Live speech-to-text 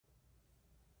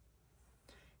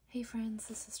Hey friends,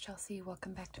 this is Chelsea.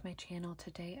 Welcome back to my channel.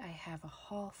 Today I have a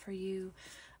haul for you.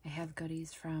 I have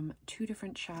goodies from two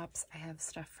different shops. I have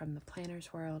stuff from the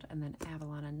Planner's World and then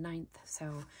Avalon and 9th, so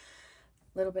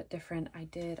a little bit different. I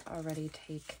did already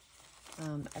take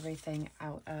everything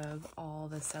out of all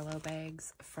the cello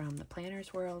bags from the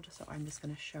Planner's World, so I'm just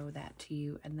going to show that to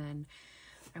you. And then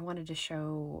I wanted to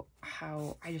show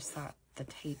how I just thought the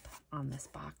tape on this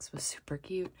box was super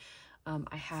cute.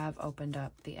 I have opened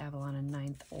up the Avalon and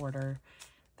 9th order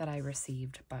that I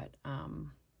received, but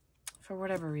for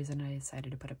whatever reason I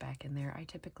decided to put it back in there. I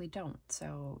typically don't,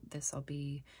 so this will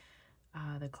be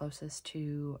the closest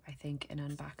to, I think, an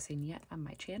unboxing yet on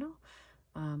my channel.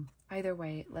 Either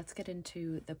way, let's get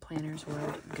into the Planner's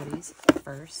World goodies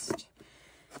first,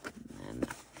 and then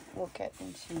we'll get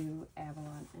into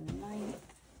Avalon and 9th.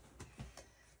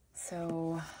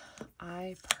 So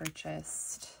I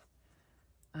purchased...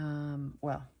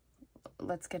 well,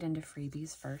 let's get into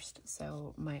freebies first.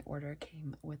 So my order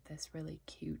came with this really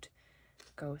cute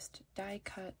ghost die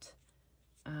cut,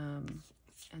 and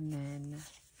then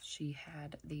she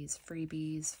had these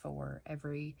freebies for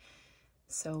every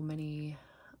so many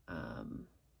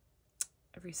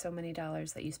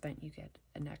dollars that you spent, you get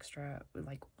an extra,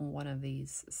 like one of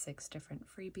these 6 different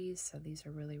freebies. So these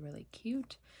are really, really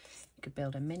cute. You could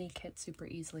build a mini kit super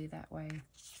easily that way.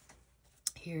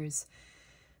 Here's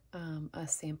a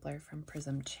sampler from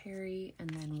Prism Cherry, and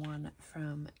then one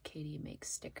from Katie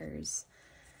Makes Stickers.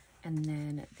 And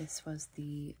then this was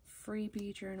the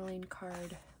freebie journaling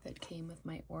card that came with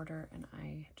my order, and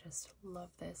I just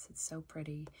love this. It's so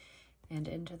pretty. And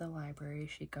into the library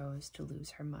she goes to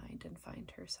lose her mind and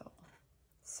find her soul.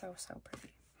 So, so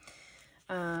pretty.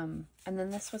 And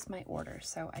then this was my order.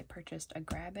 So I purchased a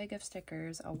grab bag of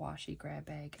stickers, a washi grab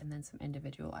bag, and then some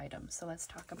individual items. So let's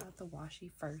talk about the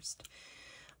washi first.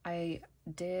 I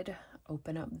did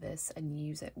open up this and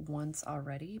use it once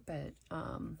already, but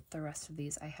the rest of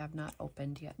these I have not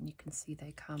opened yet, and you can see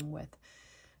they come with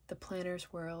the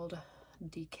Planner's World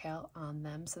decal on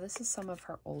them. So this is some of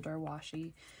her older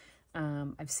washi.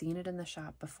 I've seen it in the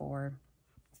shop before.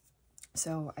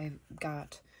 So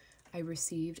I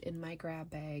received in my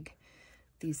grab bag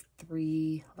these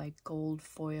 3 like gold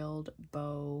foiled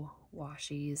bow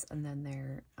washies, and then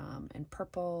they're in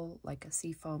purple, like a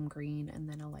seafoam green, and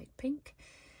then a light pink.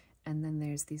 And then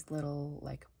there's these little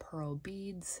like pearl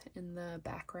beads in the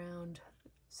background,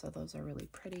 so those are really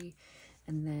pretty.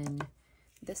 And then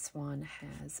this one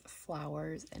has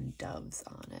flowers and doves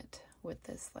on it with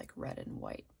this like red and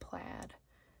white plaid,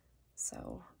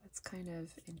 so that's kind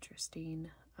of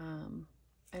interesting. And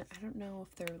I don't know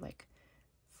if they're like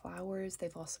flowers.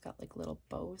 They've also got like little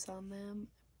bows on them.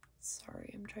 Sorry,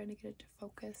 I'm trying to get it to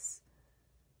focus.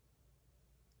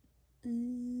 There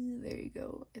you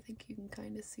go. I think you can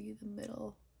kind of see the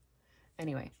middle.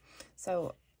 Anyway,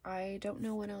 so I don't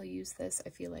know when I'll use this. I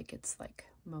feel like it's like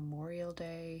Memorial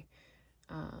Day,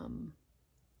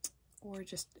 or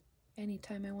just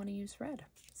anytime I want to use red.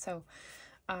 So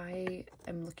I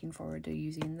am looking forward to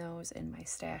using those in my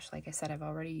stash. Like I said, I've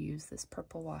already used this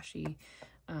purple washi,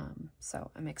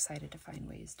 so I'm excited to find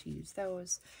ways to use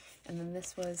those. And then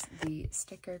this was the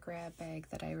sticker grab bag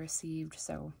that I received.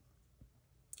 So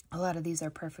a lot of these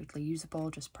are perfectly usable,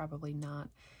 just probably not,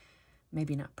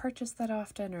 maybe not purchased that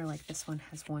often, or like this one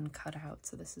has one cut out.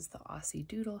 So this is the Aussie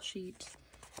Doodle sheet,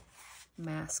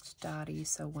 masked Dottie,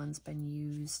 so one's been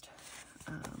used.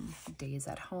 Days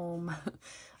at home,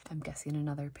 I'm guessing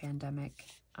another pandemic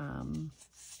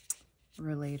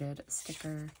related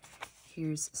sticker.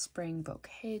 Here's Spring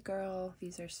Bouquet Girl.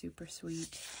 These are super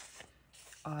sweet.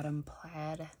 Autumn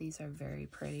Plaid. These are very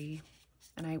pretty.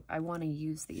 And I want to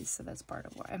use these, so that's part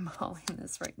of why I'm hauling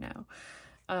this right now.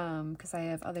 Because I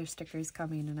have other stickers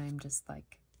coming, and I'm just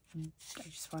like, I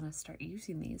just want to start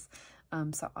using these.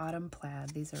 So Autumn Plaid.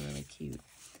 These are really cute.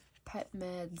 Pet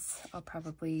meds.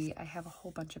 I have a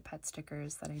whole bunch of pet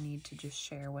stickers that I need to just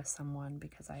share with someone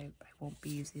because I won't be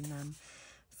using them.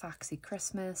 Foxy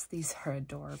Christmas. These are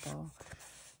adorable.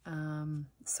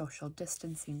 Social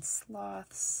distancing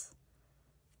sloths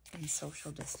and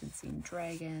social distancing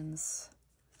dragons.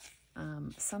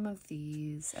 Some of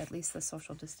these, at least the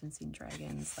social distancing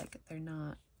dragons, like they're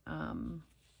not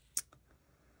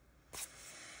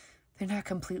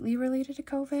completely related to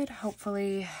COVID.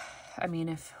 Hopefully, I mean,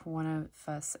 if one of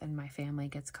us in my family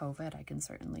gets COVID, I can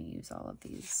certainly use all of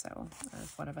these. So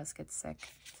if one of us gets sick,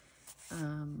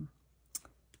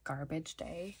 Garbage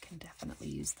Day, can definitely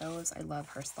use those. I love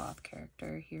her sloth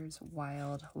character. Here's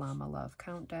Wild Llama Love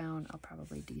Countdown. I'll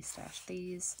probably de-stash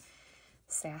these.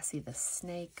 Sassy the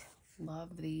Snake.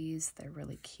 Love these. They're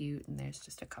really cute, and there's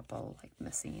just a couple like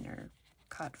missing or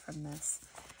cut from this.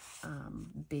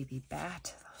 Baby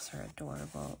Bat. Those are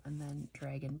adorable. And then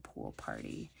Dragon Pool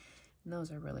Party. And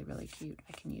those are really, really cute.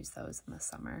 I can use those in the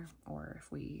summer, or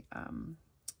if we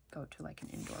go to like an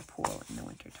indoor pool in the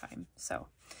wintertime. So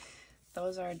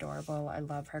those are adorable. I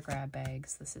love her grab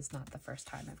bags. This is not the first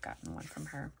time I've gotten one from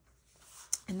her.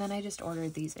 And then I just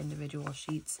ordered these individual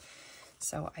sheets.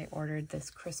 So I ordered this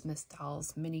Christmas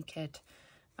Dolls mini kit.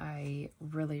 I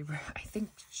think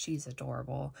she's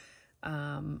adorable.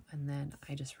 And then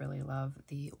I just really love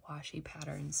the washi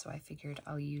patterns. So I figured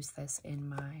I'll use this in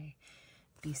my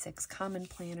B6 Common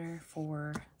Planner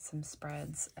for some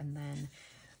spreads. And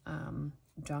then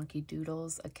Donkey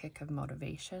Doodles, A Kick of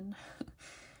Motivation.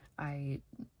 I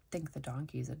think the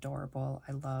donkey's adorable.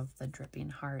 I love the dripping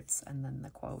hearts and then the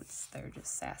quotes. They're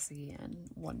just sassy and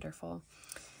wonderful.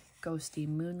 Ghostly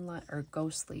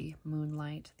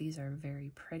Moonlight. These are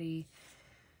very pretty.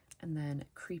 And then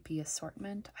Creepy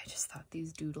Assortment. I just thought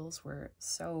these doodles were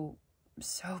so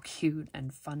cute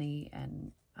and funny,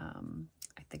 and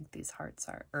I think these hearts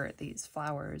are, or these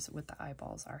flowers with the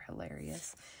eyeballs are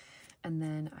hilarious. And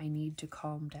then I Need to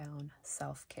Calm Down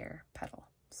Self-Care Petal.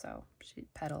 So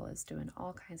Petal is doing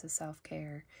all kinds of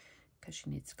self-care because she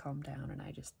needs to calm down, and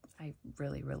I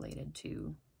really related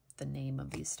to the name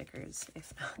of these stickers,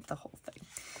 if not the whole thing.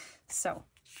 So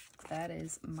that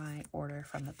is my order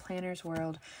from the Planners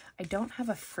World. I don't have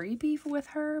a freebie with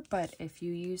her, but if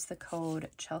you use the code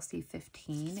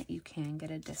Chelsea15, you can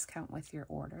get a discount with your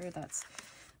order. That's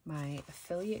my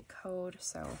affiliate code.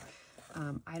 So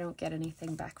I don't get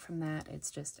anything back from that.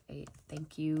 It's just a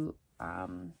thank you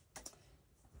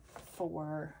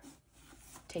for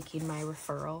taking my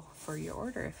referral for your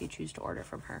order if you choose to order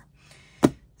from her.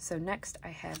 So next I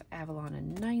have Avalon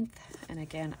and 9th, and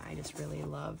again I just really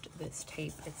loved this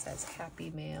tape. It says Happy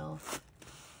Mail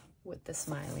with the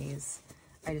smileys.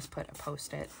 I just put a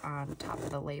post-it on top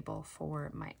of the label for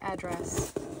my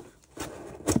address.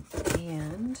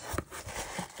 And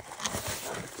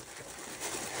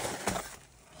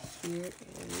here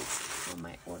is how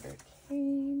my order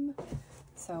came.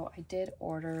 So I did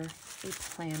order a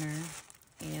planner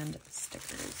and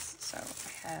stickers. So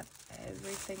I have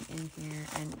everything in here,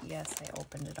 and yes, I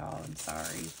opened it all. I'm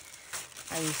sorry.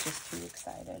 I was just too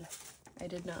excited. I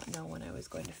did not know when I was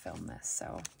going to film this,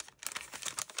 so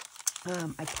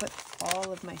I put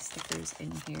all of my stickers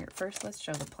in here. First, let's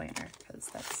show the planner because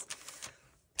that's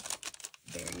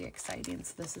very exciting.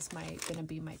 So this is gonna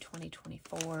be my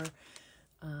 2024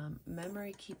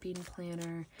 memory keeping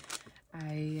planner.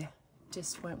 I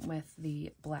just went with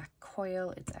the black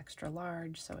coil. It's extra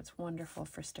large, so it's wonderful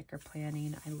for sticker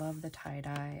planning. I love the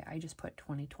tie-dye. I just put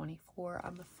 2024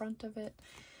 on the front of it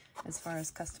as far as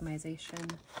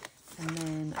customization. And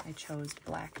then I chose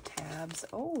black tabs.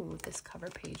 Oh, this cover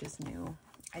page is new.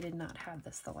 I did not have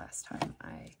this the last time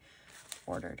I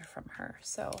ordered from her.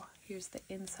 So here's the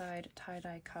inside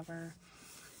tie-dye cover.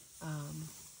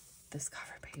 This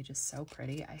cover page is so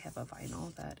pretty. I have a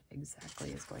vinyl that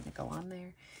exactly is going to go on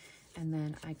there. And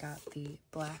then I got the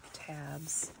black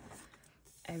tabs.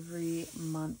 Every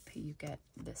month you get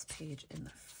this page in the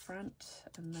front,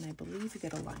 and then I believe you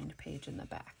get a lined page in the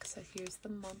back. So here's the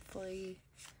monthly.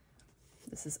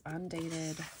 This is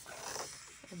undated.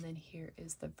 And then here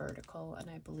is the vertical, and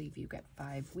I believe you get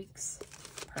 5 weeks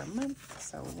per month.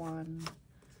 So 1,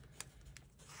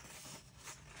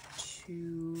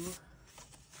 2,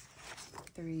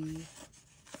 3,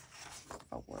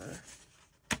 4.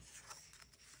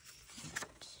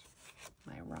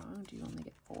 Am I wrong? Do you only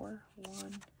get 4?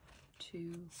 1,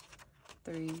 2,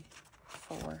 3,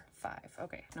 4, 5.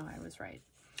 Okay, no, I was right.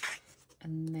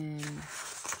 And then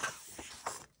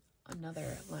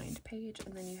another lined page,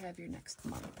 and then you have your next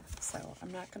month. So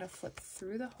I'm not going to flip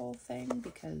through the whole thing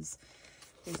because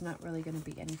there's not really going to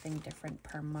be anything different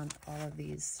per month. All of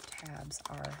these tabs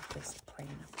are just plain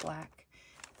black.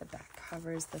 The back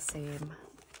cover is the same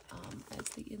as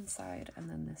the inside, and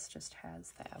then this just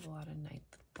has the Avalon and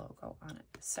 9th logo on it.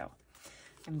 So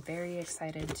I'm very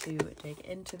excited to dig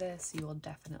into this. You will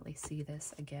definitely see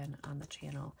this again on the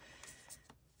channel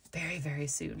very, very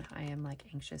soon. I am like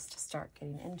anxious to start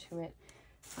getting into it.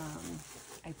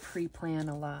 I pre-plan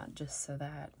a lot just so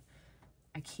that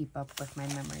I keep up with my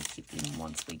memory keeping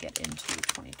once we get into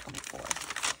 2024.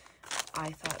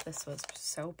 I thought this was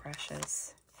so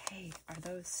precious. Hey, are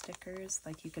those stickers?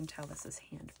 Like, you can tell this is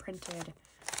hand printed.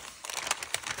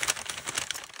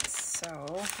 So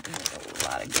there's a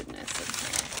lot of goodness in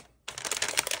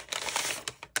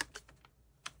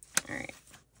here. All right.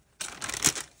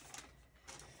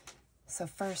 So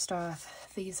first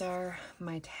off, these are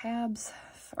my tabs,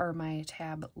 or my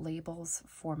tab labels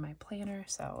for my planner.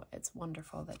 So it's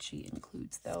wonderful that she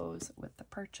includes those with the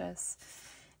purchase.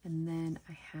 And then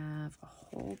I have a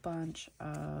whole bunch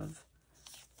of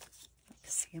like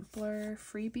sampler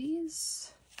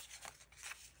freebies.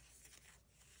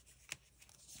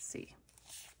 Let's see.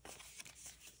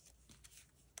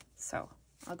 So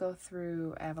I'll go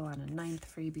through Avalon and 9th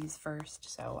freebies first.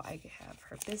 So I have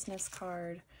her business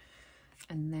card,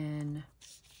 and then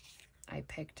I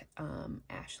picked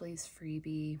Ashley's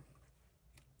freebie.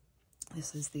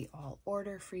 This is the all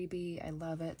order freebie. I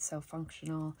love it. So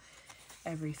functional.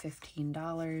 Every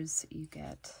 $15 you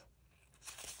get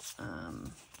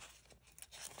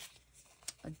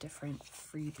a different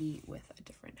freebie with a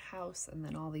different house, and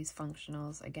then all these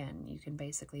functionals. Again, you can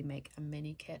basically make a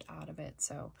mini kit out of it,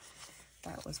 so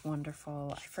that was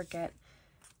wonderful. I forget,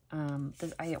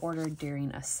 I ordered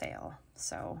during a sale,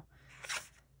 so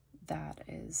that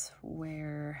is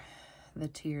where the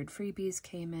tiered freebies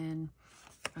came in.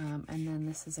 And then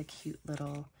this is a cute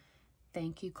little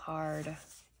thank you card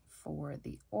for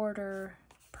the order,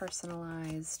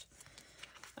 personalized.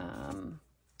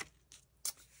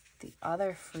 The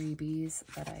other freebies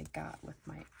that I got with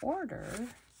my order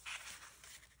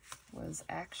was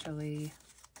actually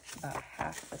about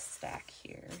half the stack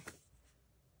here.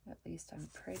 At least I'm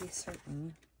pretty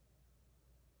certain.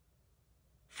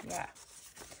 Yeah,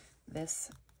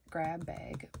 this grab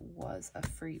bag was a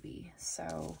freebie.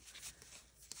 So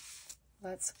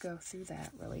let's go through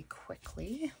that really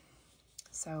quickly.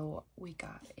 So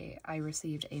I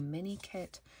received a mini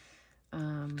kit.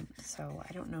 So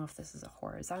I don't know if this is a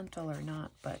horizontal or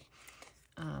not, but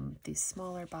these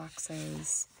smaller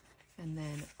boxes, and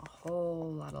then a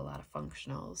whole lot of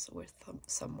functionals with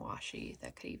some washi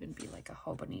that could even be like a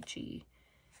Hobonichi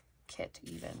kit,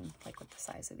 even like with the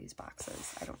size of these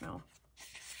boxes. I don't know.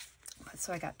 But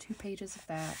so I got 2 pages of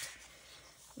that.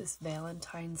 This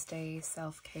Valentine's Day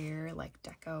self-care like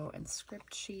deco and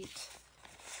script sheet.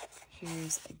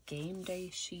 Here's a game day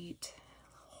sheet.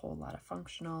 Whole lot of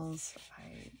functionals.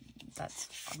 That's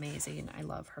amazing. I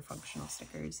love her functional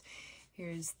stickers.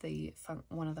 Here's the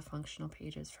one of the functional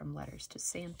pages from Letters to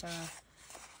Santa.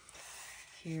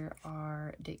 Here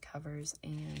are date covers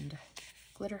and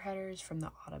glitter headers from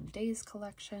the Autumn Days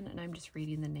collection, and I'm just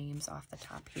reading the names off the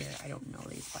top here. I don't know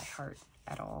these by heart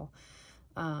at all.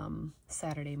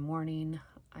 Saturday morning.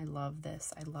 I love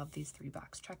this. I love these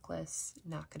 3-box checklists.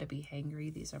 Not gonna be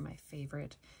hangry. These are my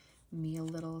favorite meal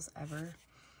littles ever.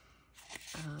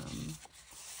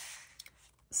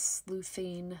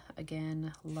 Sleuthing,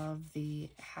 again, love the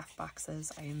half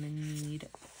boxes. I am in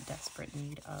desperate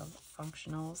need of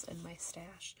functionals in my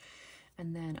stash.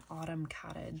 And then Autumn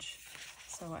Cottage.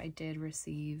 So I did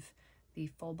receive the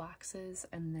full boxes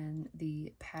and then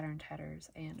the patterned headers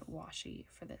and washi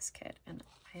for this kit. And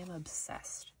I am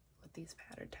obsessed with these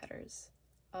patterned headers.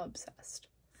 Obsessed.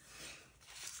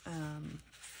 And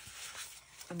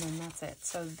then that's it.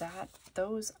 So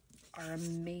those are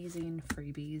amazing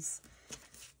freebies.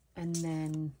 And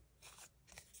then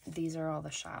these are all the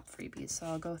shop freebies. So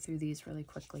I'll go through these really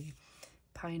quickly.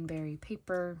 Pineberry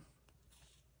paper.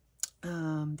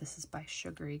 This is by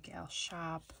Sugary Gal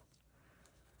Shop.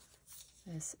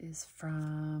 This is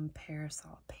from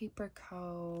Parasol Paper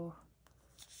Co.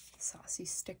 Saucy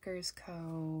Stickers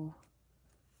Co.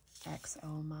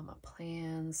 XO Mama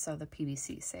Plans. So the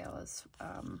PVC sale is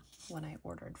when I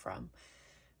ordered from.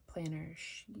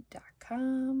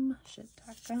 Plannersheet.com.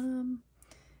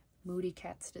 Moody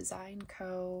Cats Design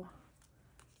Co.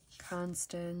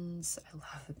 Constance. I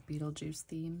love the Beetlejuice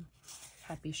theme.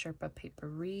 Happy Sherpa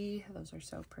Paperie. Those are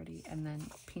so pretty. And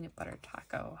then Peanut Butter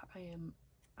Taco.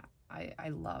 I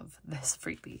love this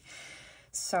freebie.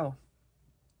 So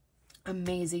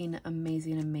amazing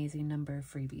number of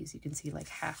freebies. You can see like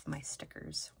half my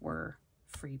stickers were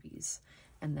freebies,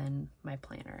 and then my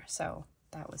planner. So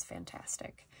that was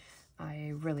fantastic.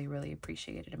 I really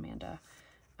appreciate it, Amanda.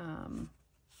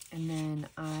 And then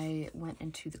I went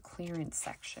into the clearance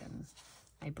section,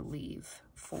 I believe,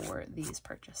 for these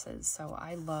purchases. So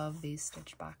I love these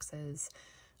stitch boxes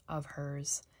of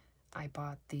hers. I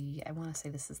bought I want to say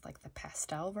this is like the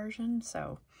pastel version.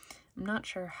 So I'm not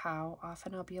sure how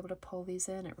often I'll be able to pull these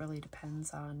in. It really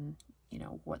depends on, you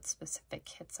know, what specific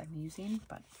kits I'm using,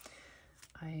 but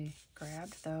I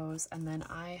grabbed those. And then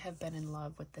I have been in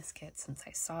love with this kit since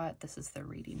I saw it. This is the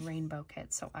Reading Rainbow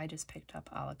kit. So I just picked up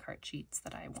a la carte sheets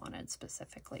that I wanted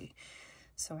specifically.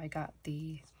 So I got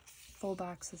the full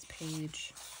boxes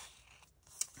page,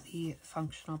 the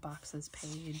functional boxes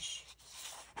page,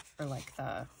 or like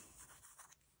the,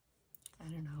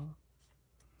 I don't know,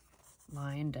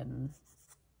 lined and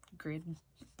grid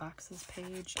boxes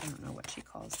page. I don't know what she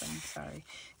calls them, sorry,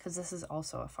 because this is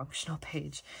also a functional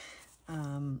page.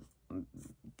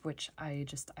 which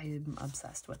I'm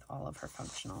obsessed with all of her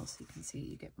functionals. You can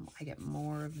see I get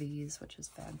more of these, which is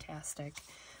fantastic.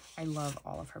 I love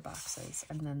all of her boxes.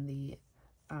 And then the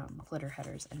glitter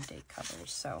headers and date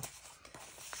covers. So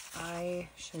I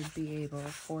should be able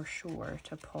for sure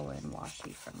to pull in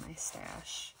washi from my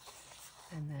stash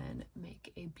and then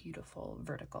make a beautiful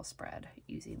vertical spread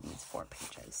using these 4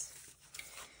 pages.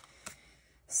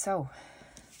 So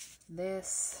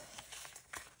this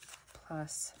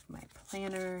plus my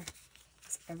planner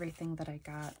is everything that I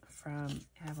got from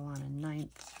Avalon and 9th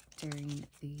during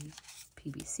the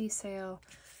PBC sale.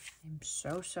 I'm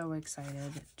so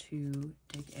excited to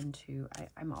dig into,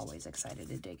 I'm always excited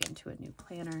to dig into a new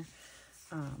planner,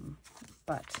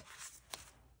 but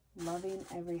loving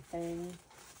everything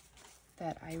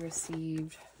that I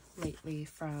received lately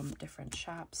from different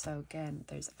shops. So again,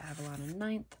 there's Avalon and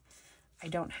 9th. I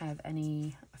don't have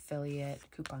any affiliate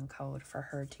coupon code for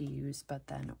her to use, but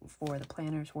then for the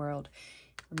Planners World,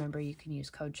 remember you can use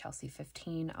code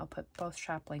Chelsea15. I'll put both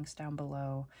shop links down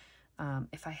below.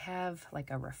 If I have like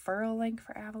a referral link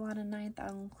for Avalon and 9th,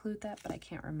 I'll include that, but I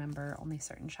can't remember. Only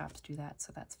certain shops do that,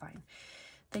 so that's fine.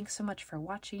 Thanks so much for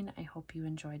watching. I hope you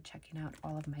enjoyed checking out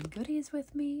all of my goodies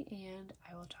with me, and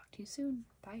I will talk to you soon.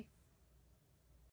 Bye.